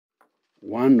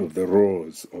One of the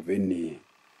roles of any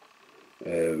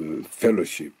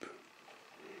fellowship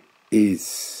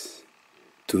is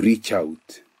to reach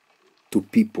out to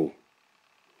people.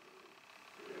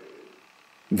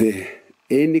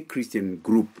 Any Christian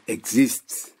group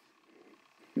exists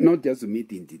not just to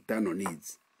meet internal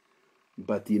needs,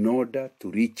 but in order to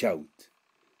reach out.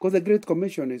 Because the Great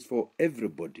Commission is for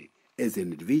everybody, as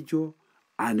an individual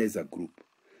and as a group.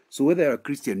 So whether you're a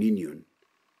Christian union,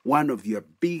 one of your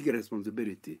big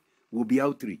responsibility will be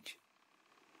outreach.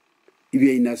 If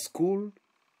you're in a school,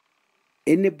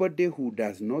 anybody who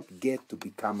does not get to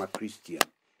become a Christian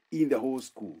in the whole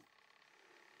school,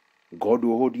 God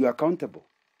will hold you accountable.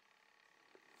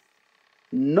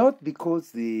 Not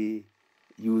because you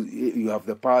have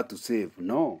the power to save,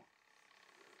 no.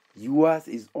 Yours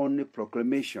is only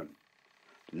proclamation,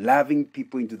 loving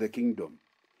people into the kingdom,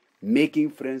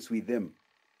 making friends with them.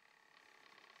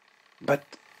 But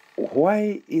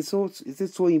why is it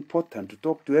so important to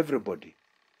talk to everybody?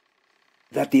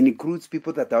 That includes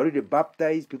people that are already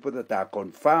baptized, people that are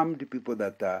confirmed, people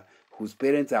whose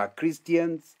parents are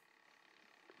Christians,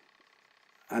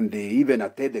 and they even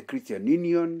attend the Christian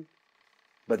union,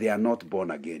 but they are not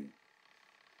born again.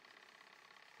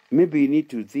 Maybe you need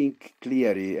to think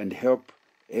clearly and help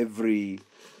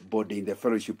everybody in the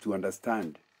fellowship to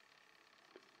understand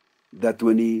that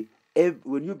when you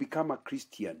become a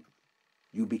Christian,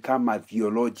 you become a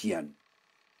theologian.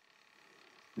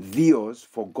 Theos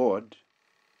for God,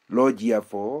 logia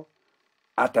for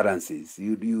utterances.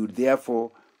 You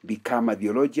therefore become a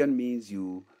theologian, means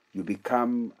you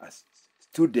become a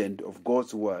student of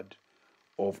God's word,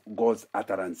 of God's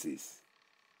utterances.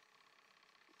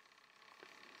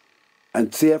 And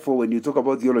therefore, when you talk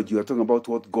about theology, you are talking about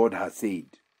what God has said.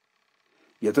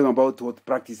 You're talking about what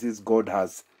practices God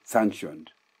has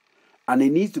sanctioned. And it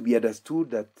needs to be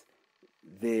understood that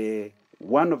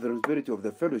one of the responsibilities of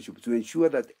the fellowship is to ensure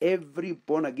that every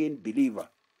born-again believer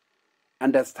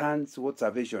understands what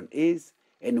salvation is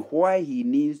and why he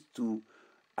needs to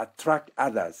attract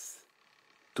others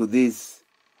to this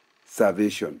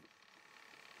salvation.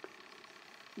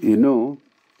 You know,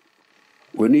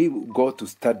 when you go to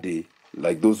study,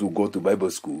 like those who go to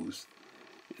Bible schools,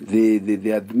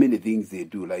 there are many things they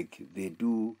do. Like they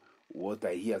do what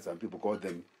I hear some people call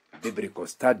them biblical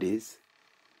studies.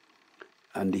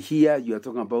 And here you are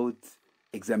talking about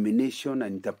examination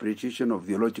and interpretation of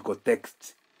theological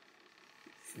texts.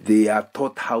 They are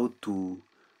taught how to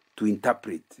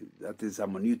interpret, that is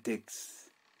hermeneutics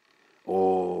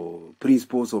or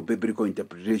principles of biblical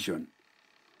interpretation.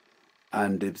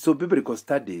 And so biblical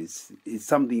studies is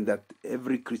something that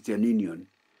every Christian union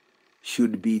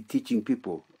should be teaching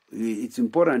people. It's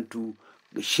important to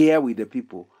share with the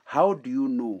people, how do you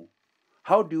know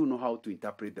how to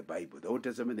interpret the Bible, the Old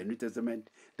Testament, the New Testament,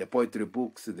 the poetry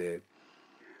books, the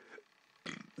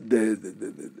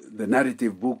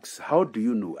narrative books? How do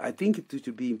you know? I think it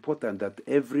should be important that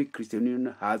every Christian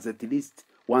union has at least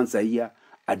once a year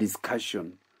a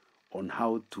discussion on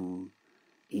how to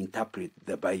interpret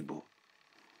the Bible.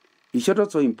 It's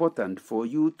also important for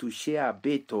you to share a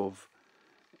bit of,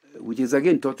 which is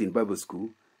again taught in Bible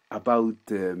school, about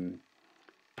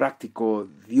practical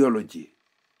theology.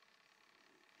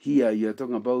 Here you are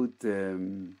talking about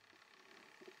you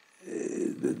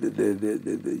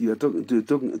are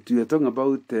talking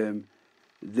about the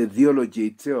theology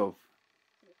itself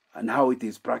and how it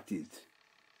is practiced.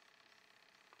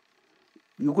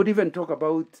 You could even talk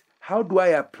about, how do I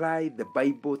apply the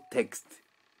Bible text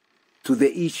to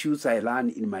the issues I learn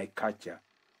in my culture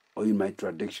or in my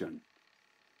tradition?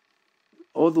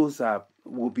 All those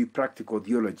will be practical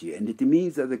theology, and it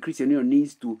means that the Christian union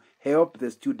needs to help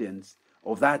the students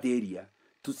of that area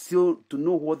to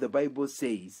know what the Bible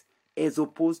says, as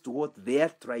opposed to what their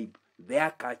tribe,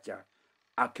 their culture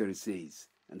actually says.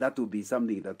 And that will be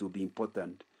something that will be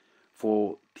important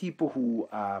for people who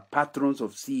are patrons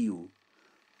of CU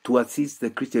to assist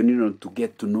the Christian union to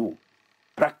get to know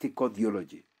practical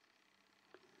theology.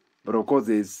 But of course,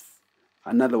 there's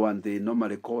another one they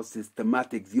normally call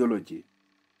systematic theology.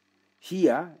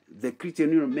 Here, the Christian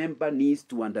union member needs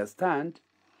to understand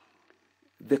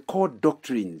the core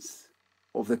doctrines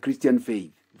of the Christian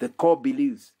faith, the core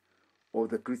beliefs of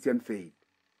the Christian faith.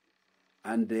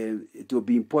 And it will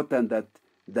be important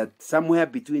that somewhere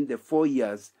between the 4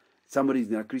 years somebody is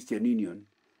in a Christian union,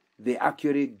 they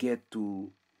actually get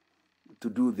to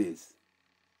do this.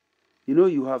 You know,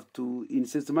 you have to, in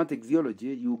systematic theology,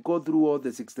 you go through all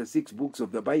the 66 books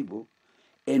of the Bible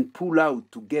and pull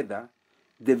out together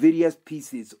the various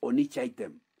pieces on each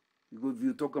item. Because if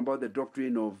you talk about the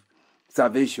doctrine of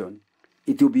salvation,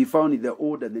 it will be found in the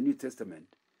Old and the New Testament.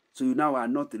 So you now are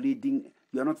not reading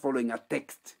You are not following a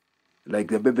text, like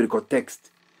the biblical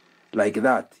text, like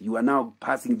that. You are now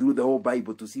passing through the whole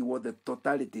Bible to see what the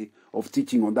totality of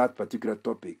teaching on that particular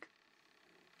topic.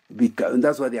 And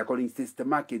that's why they are calling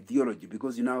systematic theology,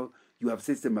 because you have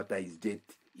systematized it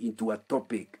into a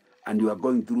topic and you are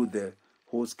going through the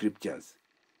whole scriptures.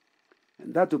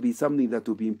 And that will be something that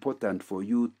will be important for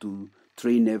you to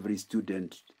train every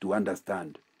student to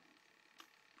understand.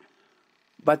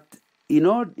 But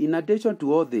in addition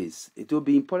to all this, it will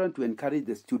be important to encourage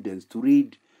the students to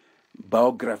read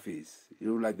biographies,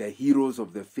 like the heroes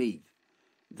of the faith.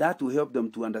 That will help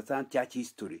them to understand church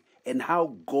history and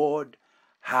how God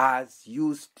has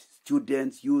used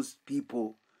students, used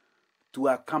people to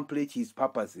accomplish his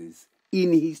purposes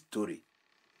in history.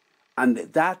 And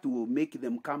that will make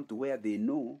them come to where they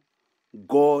know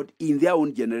God, in their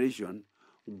own generation,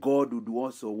 God would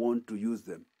also want to use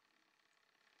them.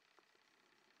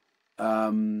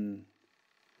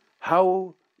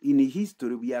 How in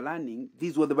history we are learning,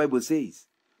 this is what the Bible says,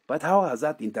 but how has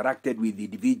that interacted with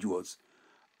individuals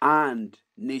and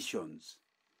nations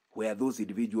where those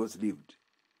individuals lived?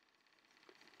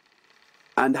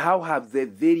 And how have the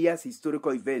various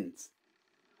historical events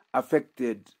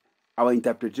affected our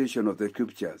interpretation of the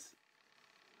scriptures?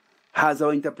 Has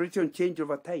our interpretation changed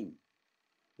over time?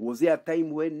 Was there a time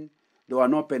when there were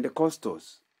no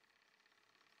Pentecostals?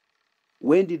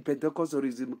 When did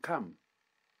Pentecostalism come?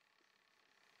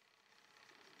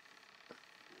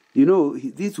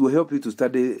 This will help you to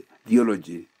study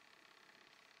theology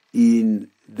in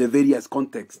the various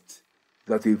contexts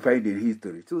that we find in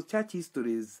history. So church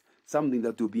history is something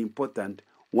that will be important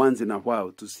once in a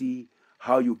while to see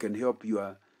how you can help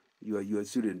your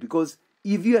student. Because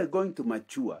if you are going to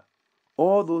mature,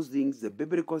 all those things, the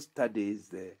biblical studies,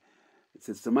 the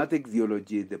systematic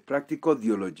theology, the practical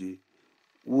theology,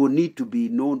 will need to be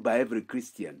known by every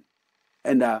Christian.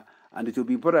 And it will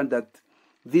be important that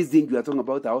these things we are talking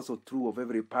about are also true of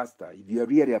every pastor. If you are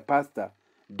really a pastor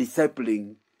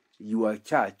discipling your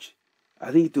church,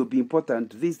 I think it will be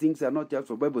important. These things are not just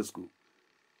for Bible school.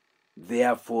 They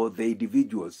are for the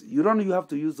individuals. You have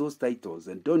to use those titles,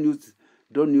 and don't use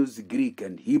Greek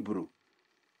and Hebrew.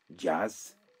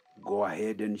 Just go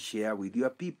ahead and share with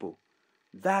your people.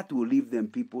 That will leave them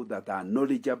people that are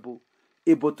knowledgeable,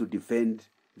 able to defend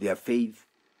their faith,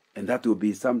 and that will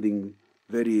be something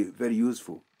very, very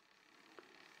useful.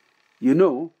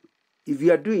 If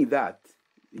you are doing that,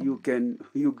 you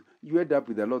end up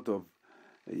with a lot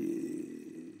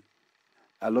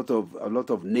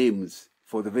of names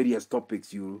for the various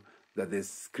topics that the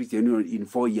Christian Union in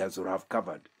 4 years will have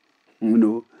covered.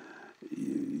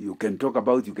 You can talk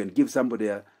about, you can give somebody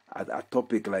a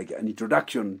topic like an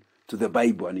introduction to the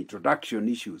Bible, an introduction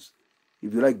issues.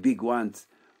 If you like big ones,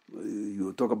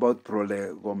 you talk about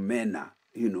prolegomena,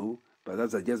 but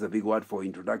that's just a big word for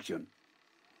introduction.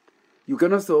 You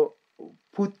can also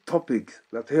put topics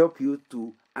that help you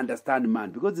to understand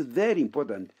man, because it's very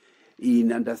important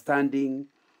in understanding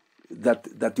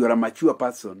that you are a mature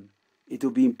person. It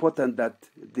will be important that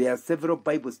there are several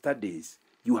Bible studies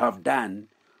you have done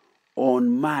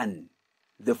on man,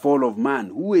 the fall of man.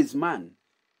 Who is man?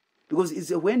 Because it's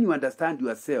when you understand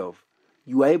yourself,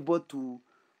 you are able to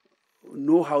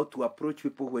know how to approach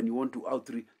people when you want to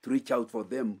reach out for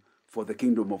them for the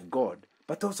kingdom of God.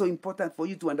 But also important for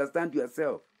you to understand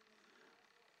yourself.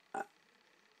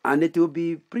 And it will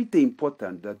be pretty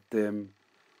important that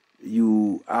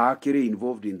you are actually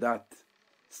involved in that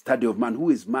study of man.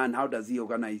 Who is man? How does he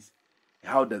organize?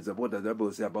 What does the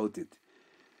Bible say about it?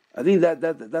 I think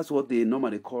that's what they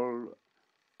normally call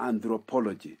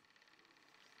anthropology,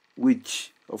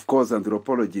 which, of course,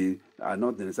 anthropology are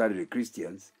not necessarily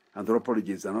Christians.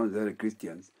 Anthropologists are not necessarily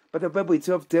Christians. But the Bible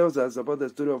itself tells us about the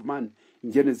story of man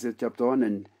in Genesis chapter 1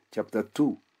 and chapter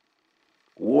 2.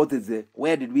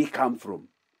 Where did we come from?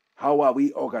 How are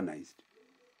we organized?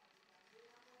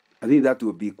 I think that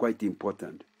will be quite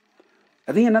important.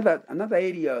 I think another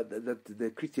area that the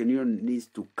Christian Union needs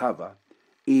to cover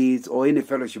or any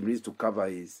fellowship needs to cover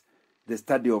is the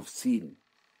study of sin.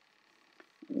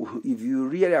 If you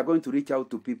really are going to reach out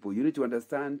to people, you need to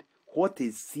understand what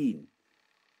is sin.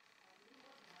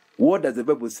 What does the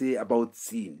Bible say about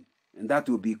sin? And that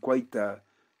will be quite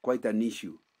an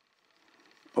issue.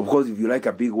 Of course, if you like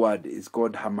a big word, it's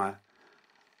called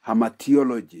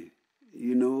hamartiology.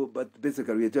 But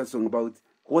basically we are just talking about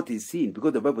what is sin,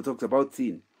 because the Bible talks about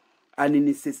sin. And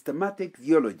in systematic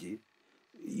theology,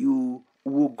 you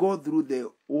will go through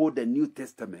the Old and New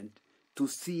Testament to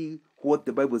see what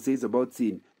the Bible says about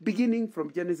sin, beginning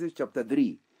from Genesis chapter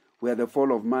 3, where the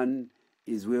fall of man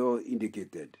is well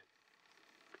indicated.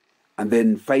 And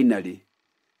then finally,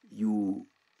 you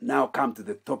now come to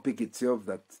the topic itself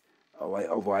that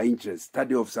of our interest,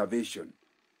 study of salvation.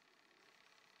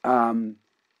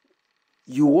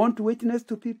 You want to witness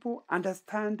to people,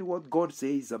 understand what God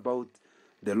says about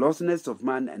the lostness of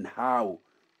man and how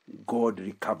God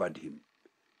recovered him.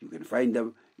 You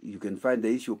can find the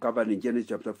issue covered in Genesis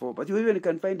chapter 4, but you even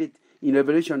can find it in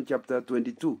Revelation chapter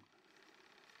 22.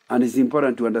 And it's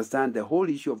important to understand the whole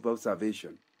issue about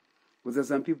salvation. Because there are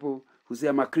some people who say,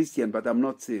 I'm a Christian, but I'm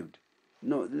not saved.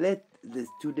 No, let the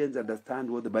students understand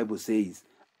what the Bible says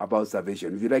about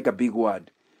salvation. If you like a big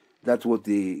word, that's what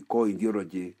they call in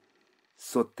theology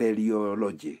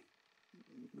soteriology.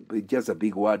 But just a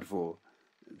big word for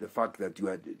the fact that you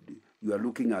are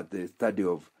looking at the study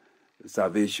of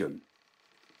salvation.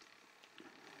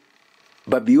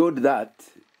 But beyond that,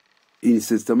 in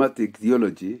systematic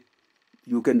theology,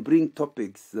 you can bring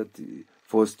topics that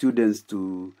for students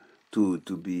to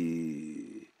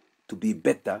be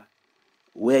better,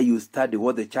 where you study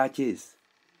what the church is.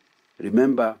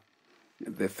 Remember,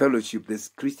 the fellowship, this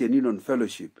Christian Union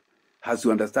fellowship, has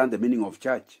to understand the meaning of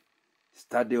church,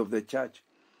 study of the church.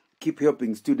 Keep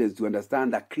helping students to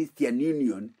understand that Christian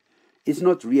Union is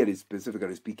not really,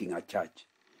 specifically speaking, a church.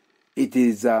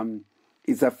 It's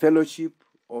a fellowship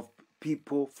of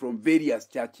people from various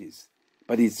churches.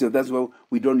 But that's why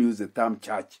we don't use the term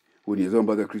church when you're talking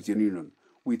about the Christian Union.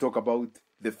 We talk about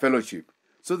the fellowship,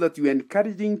 so that you're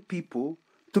encouraging people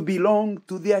to belong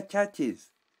to their churches.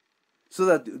 So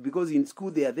that, because in school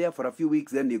they are there for a few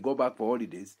weeks, then they go back for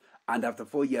holidays, and after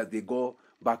 4 years they go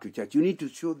back to church. You need to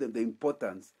show them the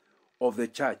importance of the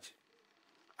church,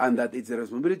 and that it's the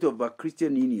responsibility of a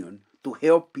Christian Union to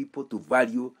help people to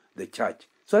value the church.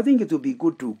 So I think it would be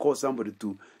good to call somebody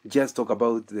to just talk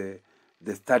about the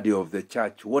study of the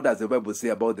church. What does the Bible say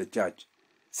about the church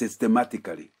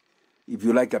systematically? If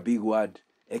you like a big word,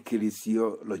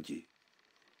 ecclesiology.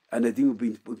 And I think it would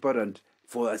be important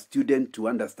for a student to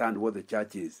understand what the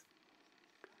church is.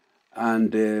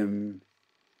 And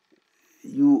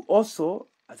you also,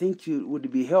 I think you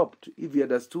would be helped if you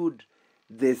understood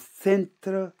the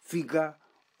central figure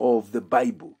of the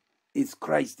Bible is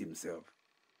Christ himself.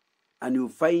 And you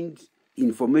find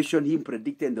information, him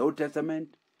predicted in the Old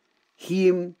Testament,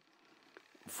 him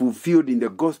fulfilled in the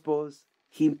Gospels,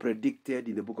 him predicted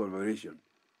in the book of Revelation.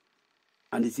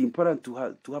 And it's important to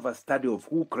have a study of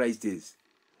who Christ is.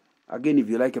 Again, if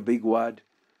you like a big word,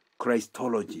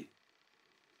 Christology.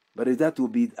 But that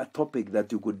would be a topic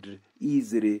that you could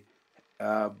easily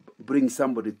bring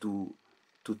somebody to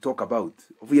talk about.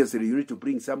 Obviously, you need to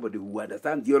bring somebody who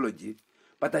understands theology,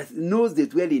 but knows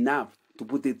it well enough to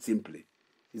put it simply.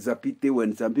 It's a pity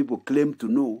when some people claim to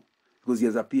know, because he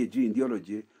has a PhD in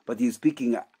theology, but he's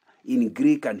speaking in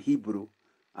Greek and Hebrew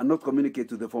and not communicate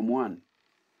to the Form 1.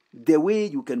 The way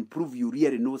you can prove you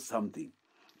really know something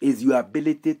is your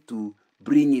ability to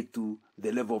bring it to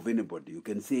the level of anybody. You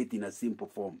can say it in a simple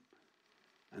form.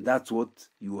 And that's what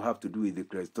you have to do with the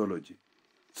Christology,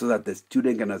 so that the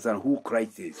student can understand who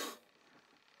Christ is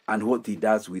and what he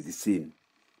does with the sin.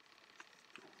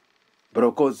 But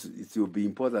of course, it will be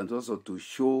important also to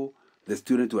show the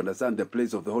student to understand the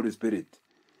place of the Holy Spirit,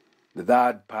 the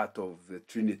third part of the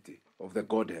Trinity, of the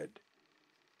Godhead,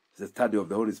 the study of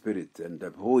the Holy Spirit, and the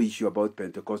whole issue about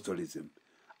Pentecostalism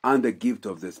and the gift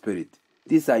of the Spirit.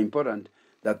 These are important,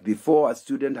 that before a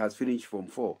student has finished Form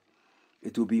 4,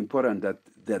 it will be important that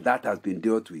that has been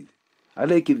dealt with. I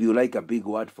like, if you like a big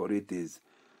word for it, is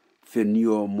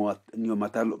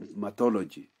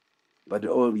pneumatology. But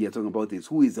all we are talking about is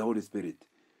who is the Holy Spirit?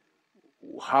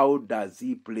 How does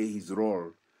he play his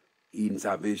role in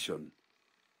salvation,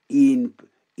 in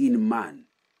man?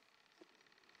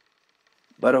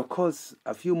 But of course,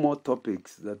 a few more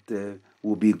topics that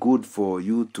will be good for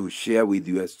you to share with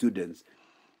your students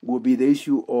will be the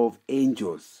issue of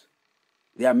angels.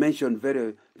 They are mentioned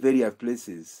various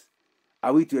places.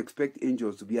 Are we to expect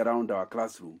angels to be around our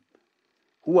classroom?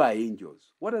 Who are angels?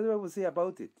 What does the Bible say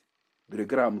about it? Billy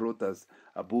Graham wrote us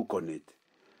a book on it.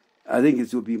 I think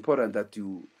it will be important that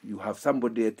you have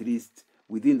somebody, at least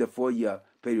within the 4-year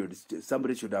period,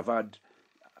 somebody should have had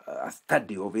a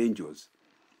study of angels.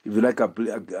 If you like, a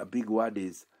big word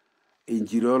is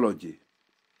angelology.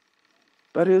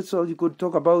 But also you could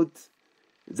talk about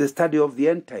the study of the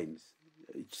end times.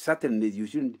 Certainly you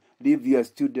shouldn't leave your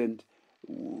student,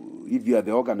 if you are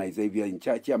the organizer, if you are in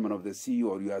charge, chairman of the CU,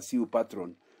 or you are CU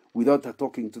patron, without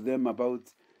talking to them about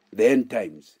the end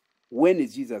times. When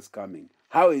is Jesus coming?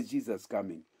 How is Jesus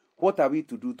coming? What are we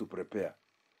to do to prepare?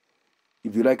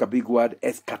 If you like a big word,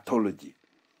 eschatology.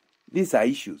 These are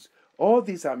issues. All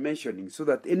these are mentioning so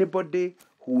that anybody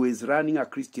who is running a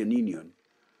Christian union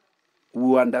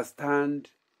will understand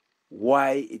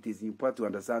why it is important to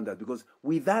understand that. Because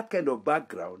with that kind of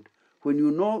background, when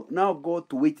you now go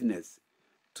to witness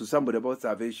to somebody about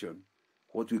salvation,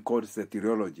 what we call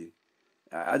soteriology,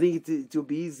 I think it will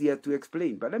be easier to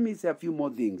explain. But let me say a few more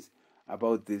things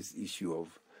about this issue of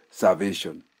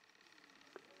salvation.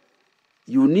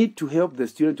 You need to help the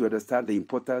student to understand the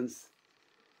importance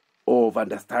of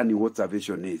understanding what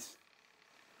salvation is.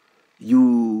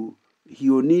 You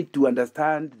need to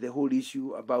understand the whole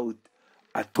issue about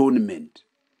atonement.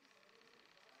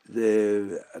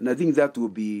 And I think that will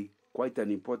be quite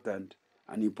an important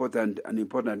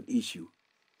issue.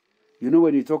 You know,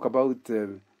 when you talk about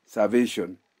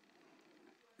salvation,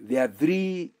 there are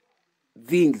three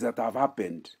things that have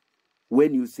happened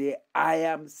when you say, I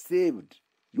am saved.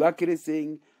 You're actually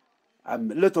saying a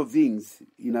lot of things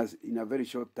in a very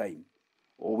short time,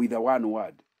 or with a one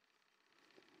word.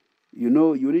 You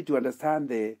know, you need to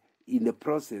understand in the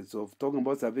process of talking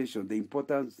about salvation, the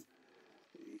importance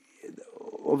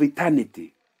of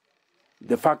eternity.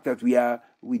 The fact that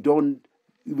we don't,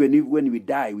 even when we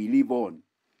die, we live on.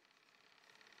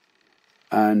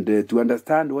 And to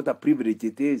understand what a privilege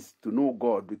it is to know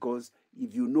God, because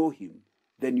if you know Him,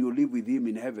 then you live with Him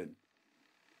in heaven.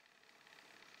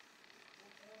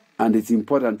 And it's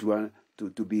important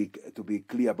to be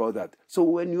clear about that. So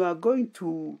when you are going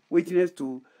to witness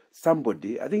to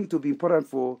somebody, I think it will be important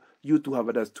for you to have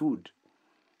understood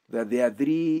that there are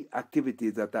three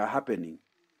activities that are happening.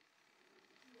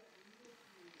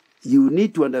 You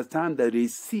need to understand that there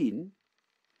is sin,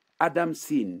 Adam's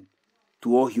sin,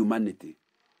 to all humanity,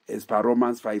 as per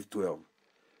Romans 5:12.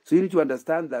 So you need to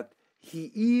understand that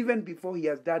even before he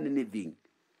has done anything,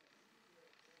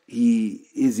 he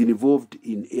is involved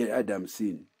in Adam's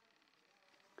sin.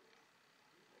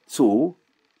 So,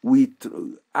 with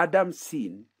Adam's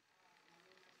sin,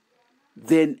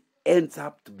 then ends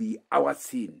up to be our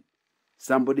sin.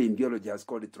 Somebody in theology has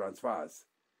called it transfers.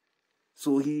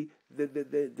 So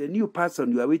the new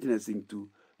person you are witnessing to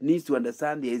needs to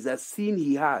understand there is a sin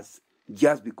he has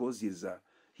just because he's a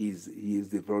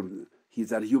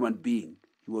human being.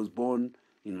 He was born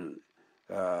in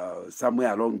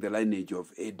somewhere along the lineage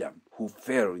of Adam, who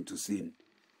fell into sin.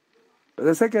 But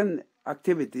the second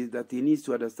activity that he needs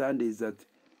to understand is that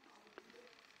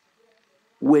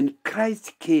when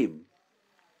Christ came,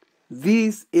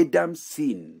 this Adam's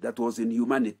sin that was in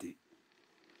humanity,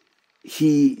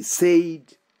 he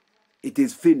said, it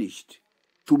is finished,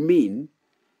 to mean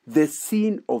the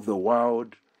sin of the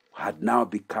world had now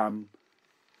become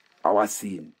our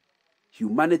sin.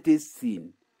 Humanity's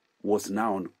sin was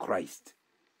now on Christ.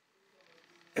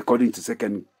 According to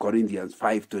 2 Corinthians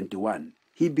 5:21,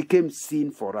 he became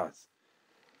sin for us.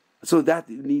 So that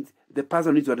the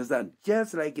person needs to understand,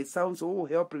 just like it sounds so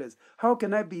helpless, how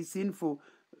can I be sinful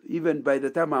even by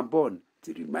the time I'm born?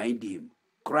 To remind him,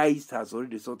 Christ has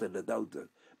already sorted it out.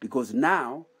 Because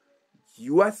now,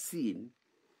 your sin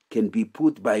can be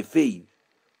put by faith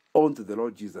onto the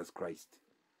Lord Jesus Christ.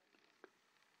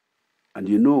 And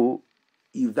you know,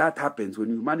 if that happens, when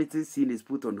humanity's sin is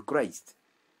put on Christ,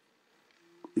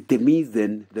 it means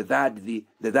then the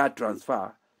third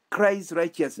transfer, Christ's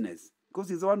righteousness, because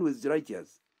he's the one who is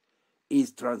righteous,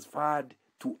 is transferred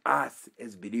to us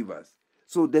as believers.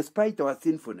 So despite our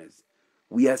sinfulness,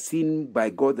 we are seen by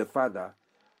God the Father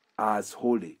as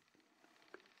holy.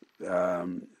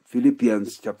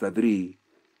 Philippians chapter 3,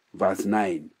 verse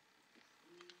 9.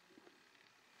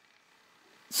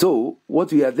 So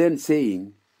what we are then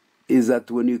saying is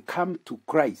that when you come to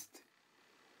Christ,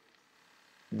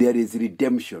 there is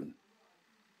redemption.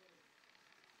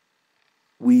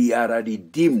 We are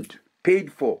redeemed,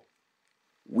 paid for.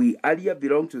 We earlier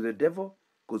belonged to the devil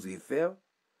because we fell,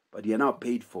 but we are now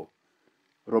paid for.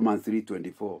 Romans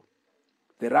 3:24.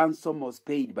 The ransom was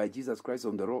paid by Jesus Christ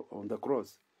on the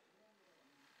cross.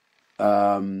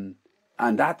 And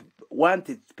that, once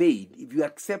it's paid, if you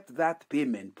accept that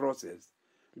payment process,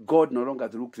 God no longer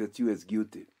looks at you as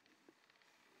guilty.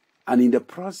 And in the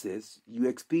process, you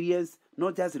experience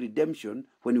not just redemption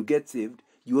when you get saved,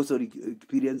 you also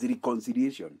experience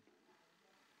reconciliation.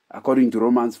 According to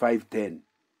Romans 5:10,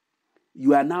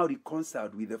 you are now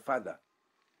reconciled with the Father.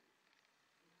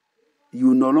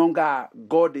 You are no longer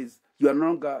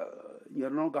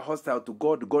hostile to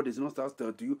God. God is not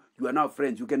hostile to you. You are now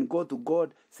friends. You can go to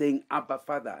God saying, Abba,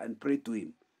 Father, and pray to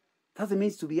Him. That's what it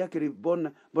means to be actually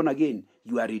born again.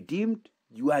 You are redeemed.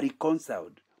 You are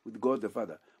reconciled with God the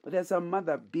Father. But there are some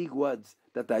other big words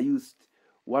that are used.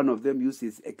 One of them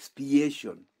uses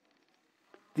expiation.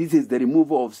 This is the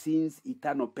removal of sin's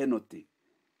eternal penalty.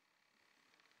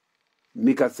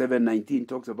 Micah 7:19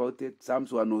 talks about it.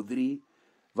 Psalms 103,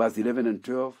 verse 11 and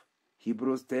 12.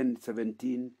 Hebrews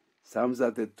 10:17. Psalms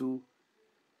 32,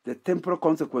 the temporal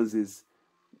consequences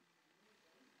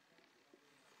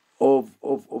of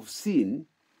sin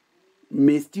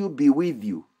may still be with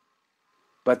you,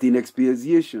 but in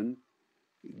expiation,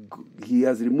 he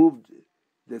has removed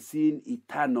the sin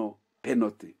eternal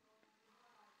penalty.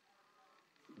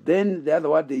 Then the other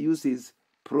word they use is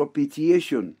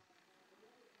propitiation.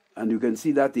 And you can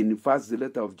see that in the first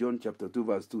letter of John chapter 2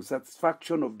 verse 2.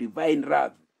 Satisfaction of divine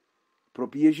wrath.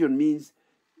 Propitiation means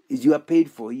is you are paid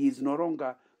for.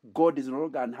 God is no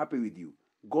longer unhappy with you.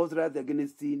 God's wrath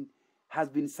against sin has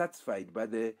been satisfied by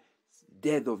the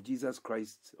death of Jesus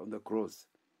Christ on the cross.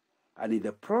 And in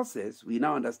the process, we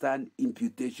now understand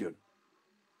imputation.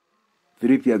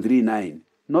 Philippians 3:9.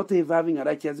 Not having a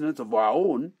righteousness of our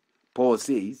own, Paul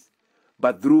says,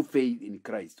 but through faith in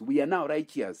Christ. We are now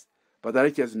righteous, but the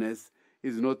righteousness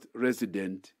is not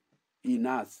resident in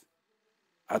us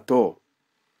at all.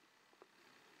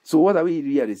 So what are we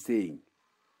really saying?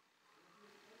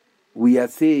 We are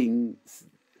saying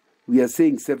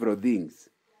several things.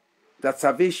 That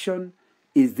salvation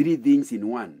is three things in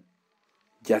one: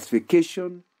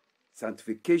 justification,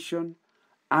 sanctification,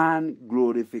 and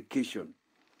glorification.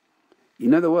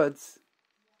 In other words,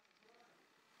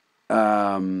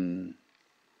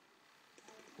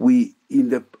 we in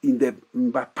the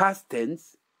past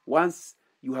tense, once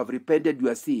you have repented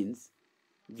your sins,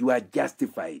 you are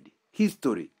justified.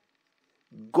 History.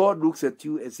 God looks at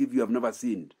you as if you have never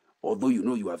sinned, although you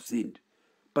know you have sinned.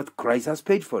 But Christ has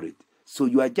paid for it. So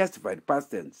you are justified,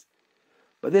 past tense.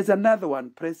 But there's another one,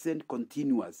 present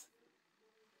continuous,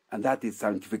 and that is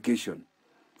sanctification.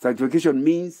 Sanctification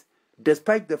means,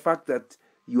 despite the fact that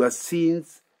your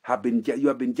sins you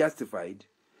have been justified,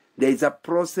 there is a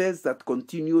process that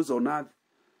continues on earth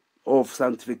of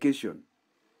sanctification.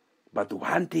 But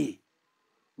one day,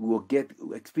 we will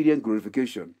experience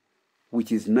glorification,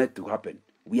 which is not to happen.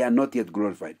 We are not yet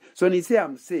glorified. So when you say,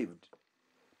 I'm saved,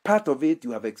 part of it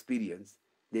you have experienced.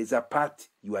 There is a part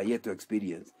you are yet to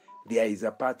experience. There is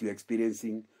a part you're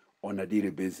experiencing on a daily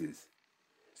basis.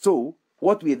 So,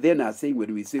 what we then are saying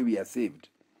when we say we are saved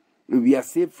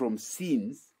from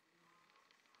sins.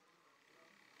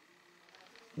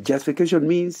 Justification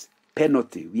means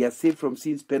penalty. We are saved from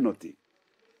sin's penalty.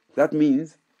 That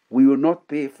means we will not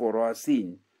pay for our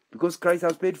sin because Christ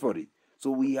has paid for it. So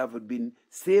we have been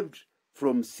saved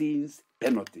from sin's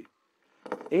penalty.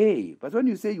 But when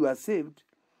you say you are saved,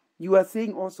 you are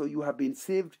saying also you have been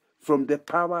saved from the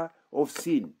power of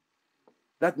sin.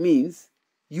 That means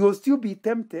you will still be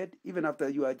tempted even after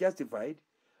you are justified,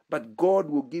 but God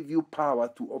will give you power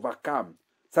to overcome.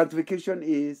 Sanctification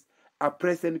is a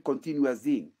present continuous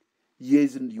thing.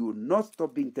 Yes, you will not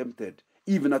stop being tempted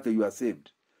even after you are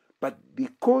saved. But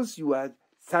because you are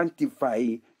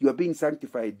being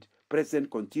sanctified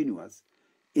present continuous,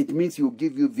 it means he will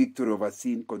give you victory over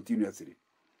sin continuously.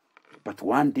 But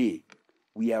one day,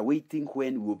 we are waiting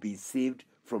when we will be saved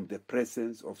from the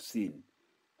presence of sin,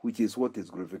 which is what is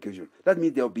glorification. That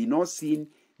means there will be no sin,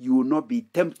 you will not be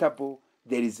temptable,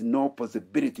 there is no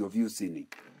possibility of you sinning.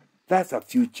 That's a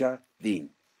future thing.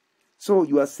 So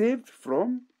you are saved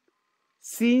from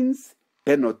sin's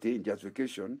penalty in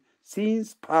justification,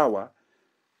 sin's power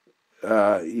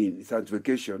in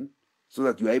sanctification, so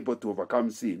that you are able to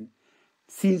overcome sin,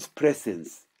 sin's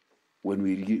presence when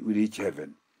we reach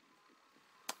heaven.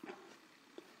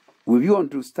 If you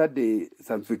want to study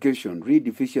sanctification, read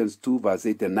Ephesians 2, verse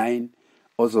 8 and 9,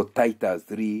 also Titus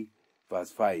 3,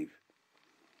 verse 5.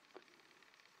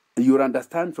 You'll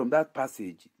understand from that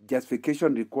passage,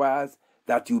 justification requires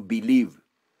that you believe.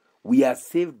 We are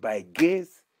saved by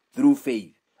grace through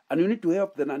faith. And you need to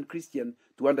help the non-Christian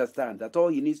to understand that all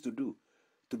he needs to do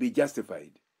to be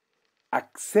justified,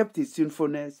 accept his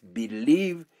sinfulness,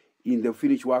 believe in the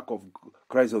finished work of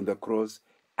Christ on the cross,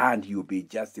 and you'll be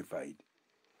justified.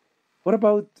 What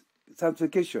about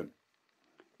sanctification?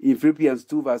 In Philippians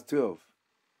 2 verse 12,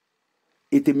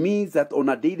 it means that on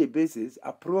a daily basis,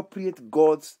 appropriate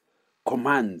God's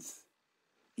commands.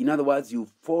 In other words, you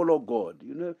follow God.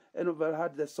 You know, and I've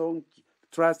heard the song,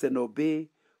 trust and obey,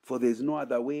 for there is no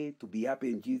other way to be happy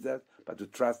in Jesus but to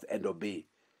trust and obey.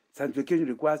 Sanctification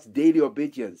requires daily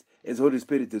obedience as the Holy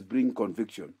Spirit is bringing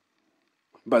conviction.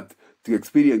 But to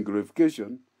experience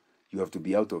glorification, you have to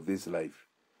be out of this life,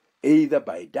 either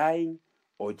by dying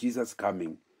or Jesus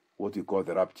coming, what we call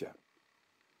the rapture.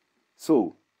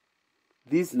 So,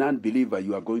 this non-believer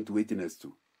you are going to witness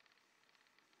to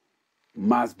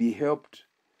must be helped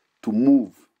to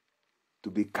move,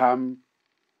 to become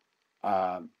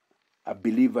a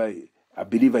believer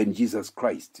in Jesus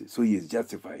Christ, so he is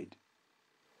justified.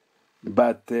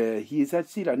 But he is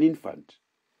still an infant.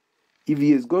 If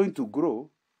he is going to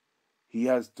grow, he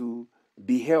has to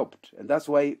be helped. And that's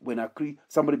why when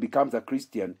somebody becomes a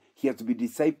Christian, he has to be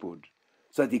discipled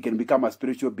so that he can become a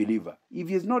spiritual believer. If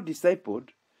he is not discipled,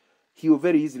 he will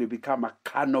very easily become a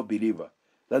carnal believer.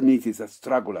 That means he's a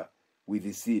struggler with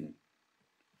his sin.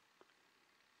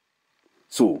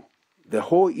 So, the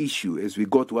whole issue, as we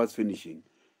go towards finishing,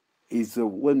 is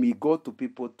when we go to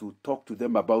people to talk to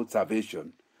them about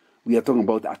salvation, we are talking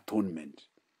about atonement.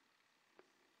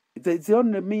 It's the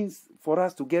only means for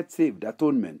us to get saved,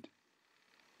 atonement.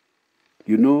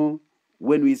 You know,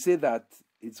 when we say that,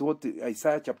 it's what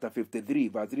Isaiah chapter 53,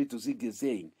 verse 3 to 6 is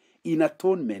saying. In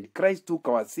atonement, Christ took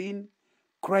our sin,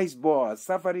 Christ bore our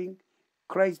suffering,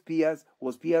 Christ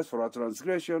was pierced for our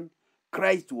transgression,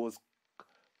 Christ was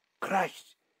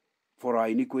crushed for our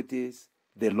iniquities,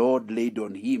 the Lord laid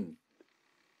on him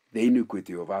the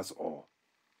iniquity of us all.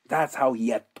 That's how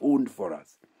he atoned for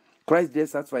us. Christ then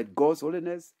satisfied God's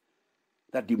holiness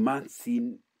that demands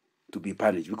sin to be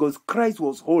punished. Because Christ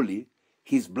was holy,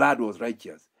 his blood was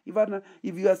righteous. Even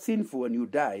if you are sinful and you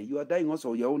die, you are dying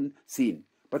also of your own sin.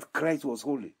 But Christ was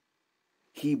holy.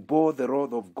 He bore the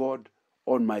wrath of God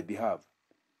on my behalf.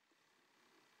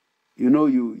 You know,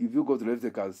 if you go to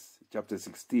Leviticus chapter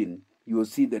 16, you will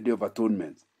see the Day of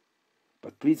Atonement.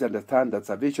 But please understand that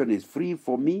salvation is free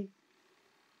for me,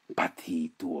 but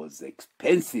it was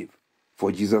expensive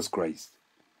for Jesus Christ.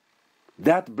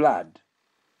 That blood,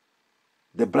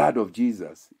 the blood of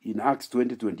Jesus, in Acts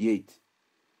 20:28,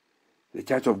 the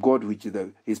church of God which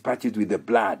is purchased with the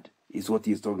blood is what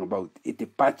he is talking about.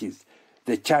 It purchased.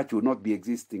 The church will not be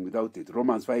existing without it.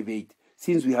 Romans 5:8,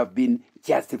 since we have been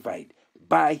justified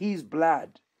by his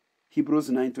blood. Hebrews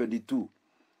 9:22,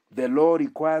 the law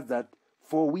requires that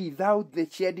for without the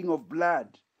shedding of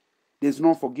blood, there's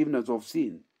no forgiveness of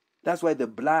sin. That's why the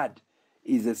blood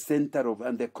is the center of,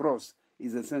 and the cross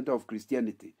is the center of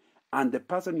Christianity. And the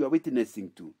person you are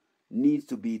witnessing to needs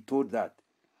to be told that.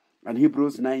 And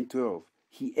Hebrews 9:12,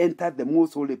 he entered the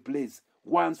most holy place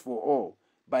once for all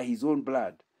by his own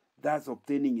blood, thus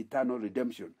obtaining eternal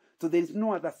redemption. So there is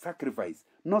no other sacrifice,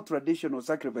 no traditional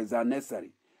sacrifice are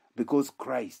necessary, because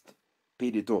Christ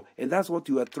paid it all. And that's what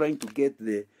you are trying to get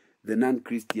the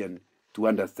non-Christian to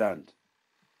understand.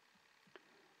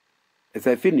 As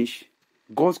I finish,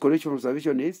 God's condition of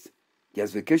salvation is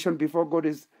justification before God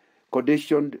is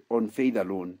conditioned on faith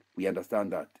alone. We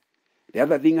understand that. The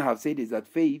other thing I have said is that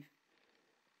faith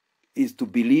is to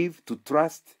believe, to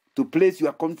trust, to place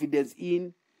your confidence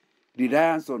in,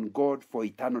 reliance on God for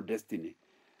eternal destiny.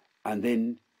 And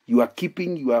then you are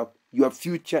keeping your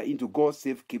future into God's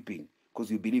safekeeping because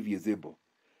you believe he is able.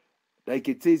 Like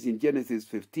it says in Genesis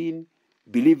 15,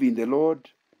 believe in the Lord,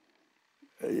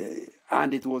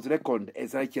 and it was reckoned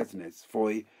as righteousness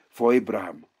for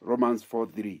Abraham. Romans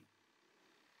 4:3.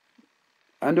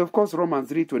 And of course, Romans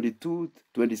 3:22,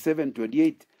 27,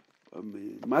 28,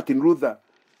 Martin Luther,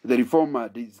 the reformer,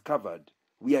 discovered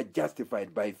we are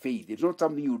justified by faith. It's not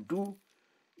something you do,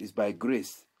 it's by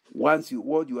grace. What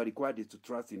you are required is to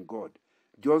trust in God.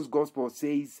 John's Gospel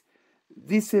says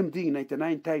this same thing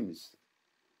 99 times,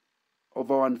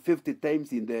 over 150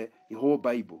 times in the whole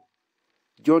Bible.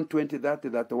 John 20:30,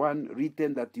 that one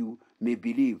written that you may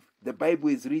believe. The Bible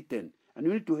is written. And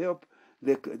you need to help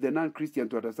the non-Christian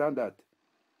to understand that.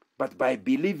 But by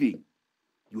believing,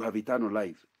 you have eternal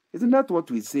life. Isn't that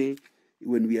what we say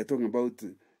when we are talking about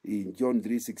in John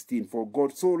 3:16? For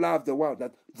God so loved the world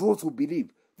that those who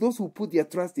believe, those who put their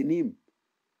trust in him,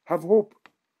 have hope.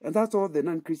 And that's all the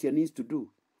non-Christian needs to do.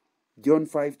 John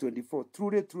 5:24,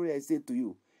 truly, truly I say to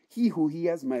you, he who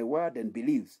hears my word and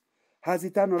believes has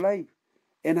eternal life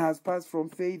and has passed from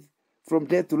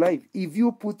death to life. If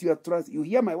you put your trust, you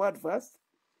hear my word first,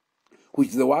 which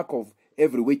is the work of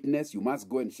every witness, you must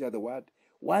go and share the word.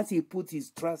 Once he puts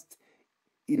his trust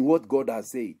in what God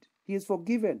has said, he is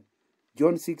forgiven.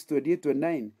 John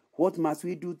 6:28-29, what must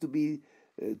we do to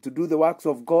do the works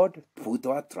of God? Put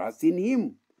our trust in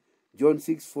him. John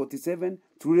 6:47,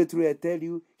 truly, truly I tell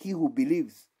you, he who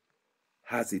believes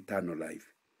has eternal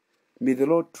life. May the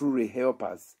Lord truly help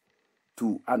us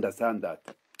to understand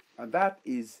that. And that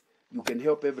is, you can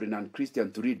help every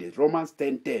non-Christian to read it. Romans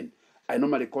 10:10. I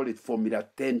normally call it Formula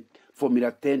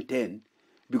 10:10,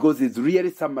 because it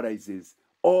really summarizes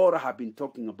all I have been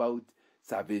talking about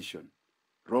salvation.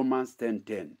 Romans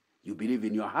 10:10. You believe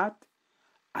in your heart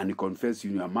and you confess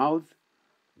in your mouth,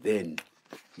 then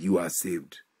you are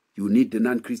saved. You need the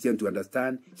non-Christian to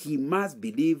understand he must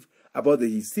believe about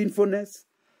his sinfulness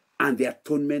and the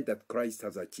atonement that Christ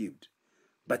has achieved.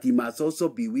 But he must also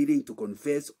be willing to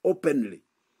confess openly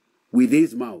with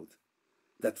his mouth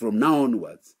that from now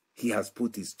onwards he has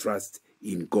put his trust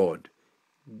in God,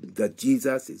 that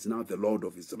Jesus is now the Lord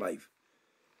of his life.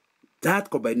 That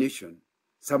combination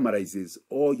summarizes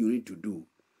all you need to do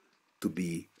to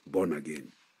be born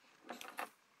again.